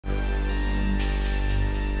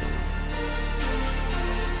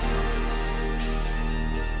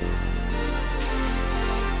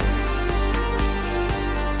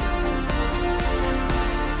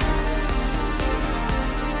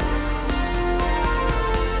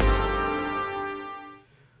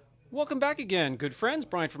Welcome back again, good friends.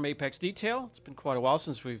 Brian from Apex Detail. It's been quite a while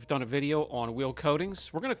since we've done a video on wheel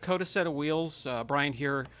coatings. We're going to coat a set of wheels. Brian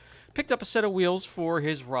here picked up a set of wheels for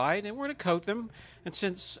his ride, and we're going to coat them. And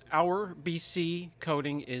since our BC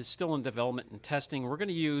coating is still in development and testing, we're going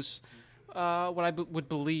to use what I would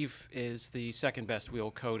believe is the second best wheel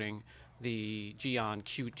coating, the Geon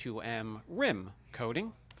Q2M rim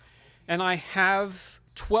coating. And I have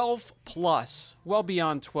 12 plus, well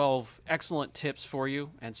beyond 12, excellent tips for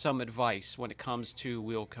you and some advice when it comes to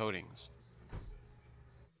wheel coatings.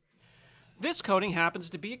 This coating happens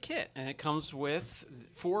to be a kit, and it comes with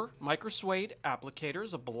 4 micro suede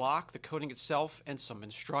applicators, a block, the coating itself, and some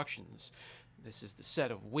instructions. This is the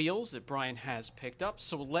set of wheels that Brian has picked up,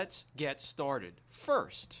 so let's get started.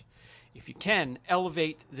 First, if you can,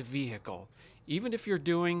 elevate the vehicle. Even if you're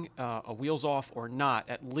doing a wheels off or not,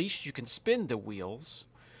 at least you can spin the wheels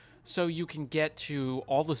so you can get to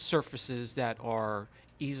all the surfaces that are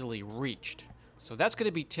easily reached. So that's going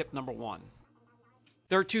to be tip number 1.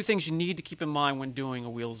 There are 2 things you need to keep in mind when doing a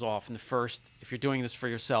wheels off. And the first, if you're doing this for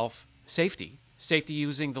yourself, safety. Safety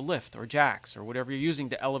using the lift or jacks or whatever you're using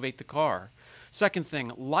to elevate the car. Second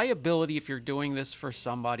thing, liability if you're doing this for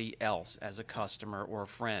somebody else as a customer or a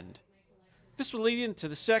friend. This will lead into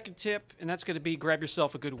the second tip, and that's going to be grab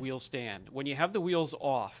yourself a good wheel stand. When you have the wheels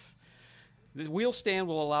off, the wheel stand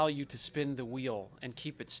will allow you to spin the wheel and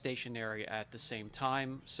keep it stationary at the same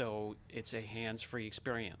time, so it's a hands-free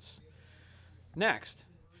experience. Next,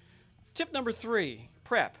 tip number 3,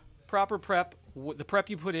 prep. Proper prep. The prep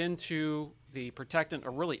you put into the protectant,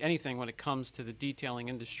 or really anything when it comes to the detailing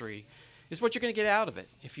industry, is what you're going to get out of it.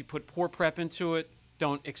 If you put poor prep into it,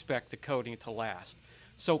 don't expect the coating to last.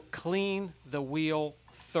 So clean the wheel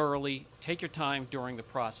thoroughly. Take your time during the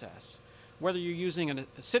process. Whether you're using an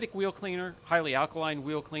acidic wheel cleaner, highly alkaline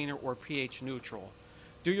wheel cleaner, or pH neutral,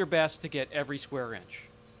 do your best to get every square inch.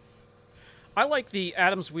 I like the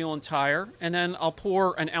Adams wheel and tire, and then I'll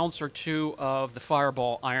pour an ounce or 2 of the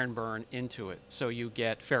Fireball Iron Burn into it, so you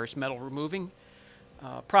get ferrous metal removing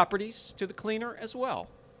properties to the cleaner as well,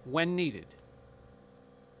 when needed.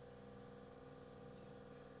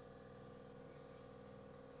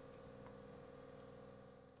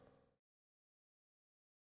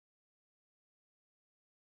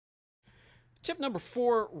 Tip number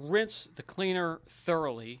 4, rinse the cleaner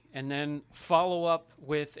thoroughly and then follow up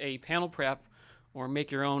with a panel prep or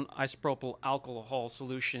make your own isopropyl alcohol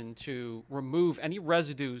solution to remove any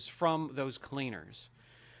residues from those cleaners.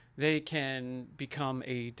 They can become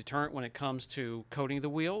a deterrent when it comes to coating the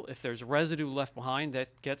wheel if there's residue left behind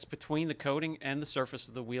that gets between the coating and the surface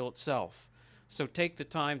of the wheel itself. So take the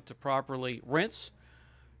time to properly rinse,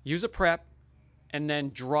 use a prep, and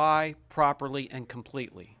then dry properly and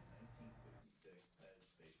completely.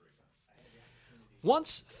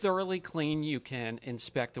 Once thoroughly clean, you can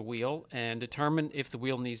inspect the wheel and determine if the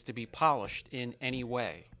wheel needs to be polished in any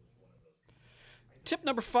way. Tip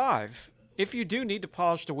number 5, if you do need to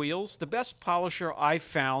polish the wheels, the best polisher I've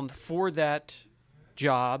found for that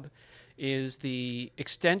job is the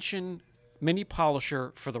extension mini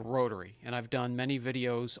polisher for the rotary, and I've done many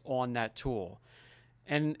videos on that tool.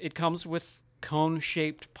 And it comes with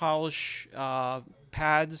cone-shaped polish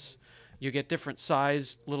pads. You get different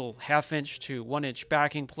size, little 1/2 inch to 1 inch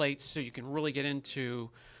backing plates, so you can really get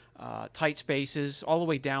into tight spaces all the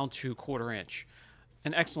way down to 1/4 inch.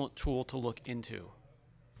 An excellent tool to look into.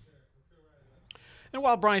 And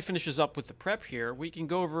while Brian finishes up with the prep here, we can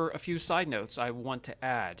go over a few side notes I want to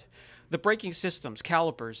add. The braking systems,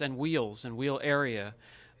 calipers, and wheel area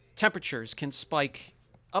temperatures can spike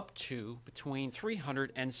up to between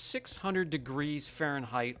 300 and 600 degrees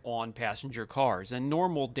Fahrenheit on passenger cars and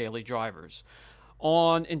normal daily drivers.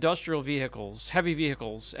 On industrial vehicles, heavy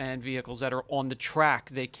vehicles, and vehicles that are on the track,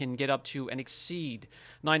 they can get up to and exceed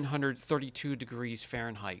 932 degrees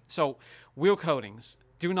Fahrenheit. So wheel coatings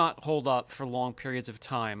do not hold up for long periods of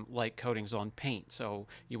time like coatings on paint. So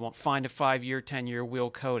you won't find a 5-year, 10-year wheel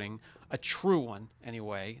coating, a true one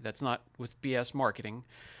anyway, that's not with BS marketing.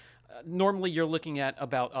 Normally you're looking at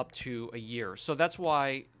about up to a year. So that's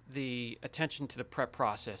why the attention to the prep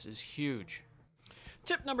process is huge.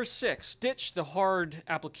 Tip number 6, ditch the hard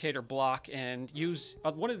applicator block and use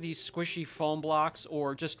one of these squishy foam blocks,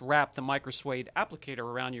 or just wrap the micro suede applicator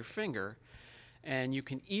around your finger, and you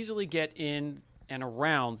can easily get in and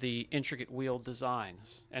around the intricate wheel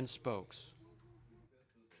designs and spokes.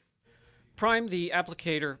 Prime the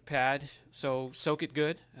applicator pad, so soak it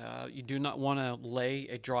good. You do not want to lay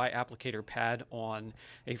a dry applicator pad on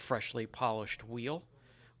a freshly polished wheel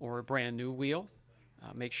or a brand new wheel.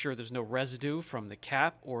 Make sure there's no residue from the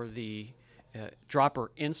cap or the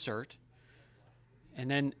dropper insert. And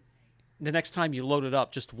then The next time you load it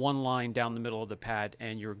up, just one line down the middle of the pad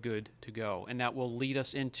and you're good to go. And that will lead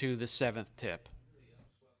us into the 7th tip.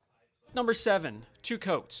 Number 7, 2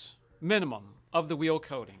 coats, minimum, of the wheel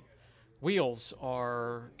coating. Wheels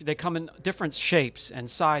they come in different shapes and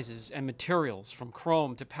sizes and materials, from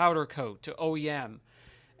chrome to powder coat to OEM.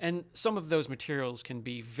 And some of those materials can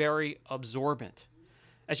be very absorbent.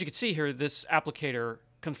 As you can see here, this applicator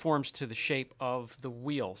conforms to the shape of the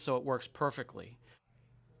wheel, so it works perfectly.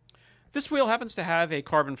 This wheel happens to have a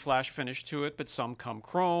carbon flash finish to it, but some come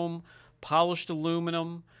chrome, polished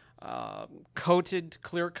aluminum, coated,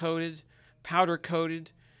 clear coated, powder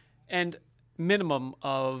coated, and minimum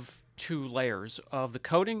of 2 layers of the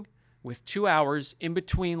coating with 2 hours in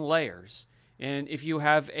between layers. And if you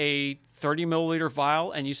have a 30 milliliter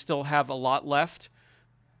vial and you still have a lot left,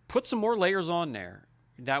 put some more layers on there.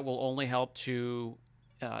 That will only help to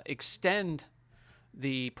extend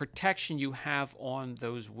the protection you have on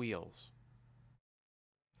those wheels.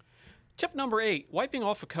 Tip number 8, wiping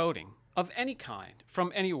off a coating of any kind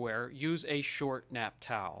from anywhere, use a short nap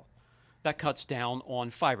towel. That cuts down on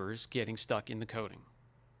fibers getting stuck in the coating.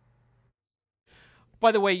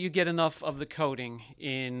 By the way, you get enough of the coating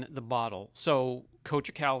in the bottle, so coat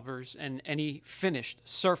your calipers and any finished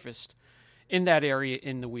surface in that area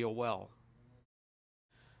in the wheel well.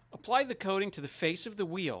 Apply the coating to the face of the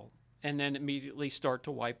wheel and then immediately start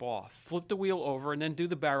to wipe off. Flip the wheel over and then do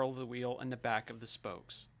the barrel of the wheel and the back of the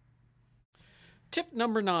spokes. Tip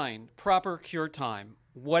number 9, proper cure time.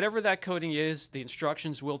 Whatever that coating is, the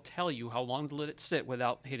instructions will tell you how long to let it sit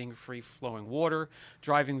without hitting free-flowing water,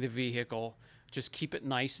 driving the vehicle. Just keep it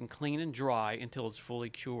nice and clean and dry until it's fully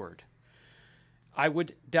cured. I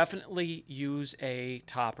would definitely use a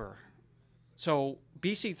topper. So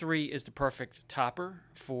BC3 is the perfect topper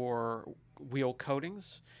for wheel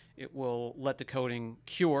coatings. It will let the coating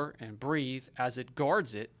cure and breathe as it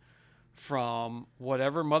guards it from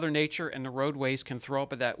whatever Mother Nature and the roadways can throw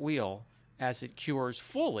up at that wheel as it cures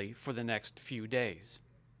fully for the next few days.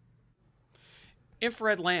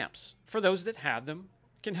 Infrared lamps, for those that have them,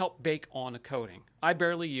 can help bake on a coating. I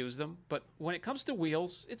barely use them, but when it comes to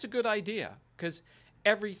wheels, it's a good idea because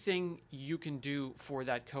everything you can do for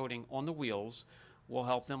that coating on the wheels will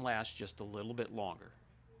help them last just a little bit longer.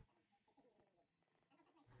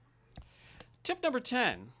 Tip number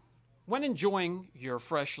 10, when enjoying your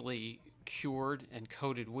freshly cured and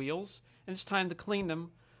coated wheels, and it's time to clean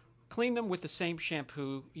them with the same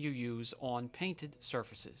shampoo you use on painted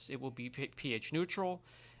surfaces. It will be pH neutral,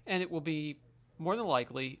 and it will be more than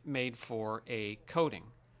likely made for a coating.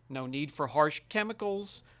 No need for harsh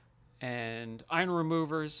chemicals and iron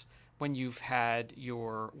removers when you've had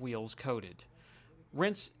your wheels coated.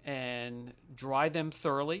 Rinse and dry them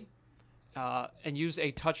thoroughly, and use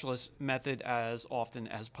a touchless method as often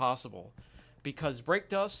as possible, because brake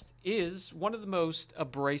dust is one of the most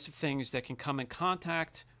abrasive things that can come in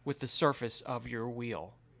contact with the surface of your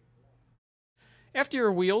wheel. After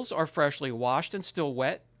your wheels are freshly washed and still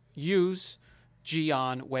wet, use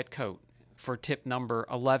Geon Wet Coat for tip number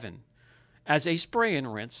 11 as a spray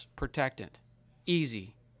and rinse protectant.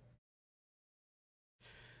 Easy.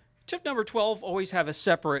 Tip number 12, always have a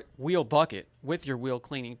separate wheel bucket with your wheel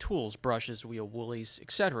cleaning tools, brushes, wheel woolies,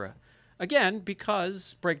 etc. Again,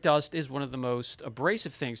 because brake dust is one of the most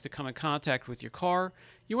abrasive things to come in contact with your car,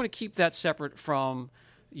 you want to keep that separate from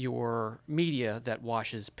your media that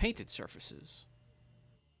washes painted surfaces.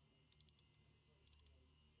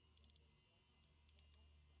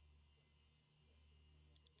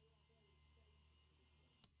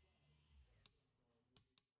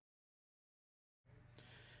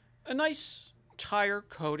 A nice tire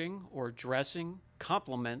coating or dressing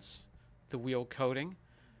complements the wheel coating.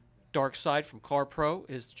 Dark Side from Car Pro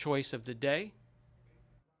is the choice of the day.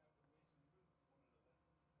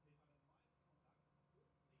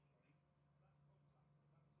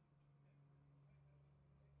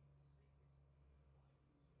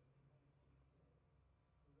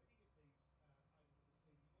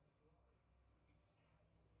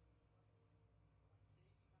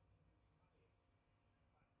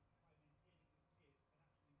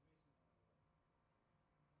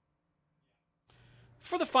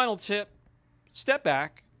 For the final tip, step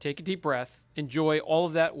back, take a deep breath, enjoy all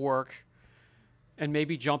of that work, and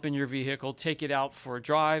maybe jump in your vehicle, take it out for a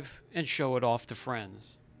drive, and show it off to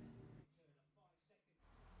friends.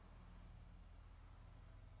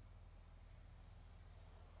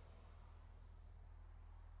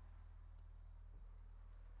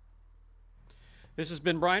 This has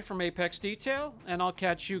been Brian from Apex Detail, and I'll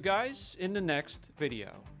catch you guys in the next video.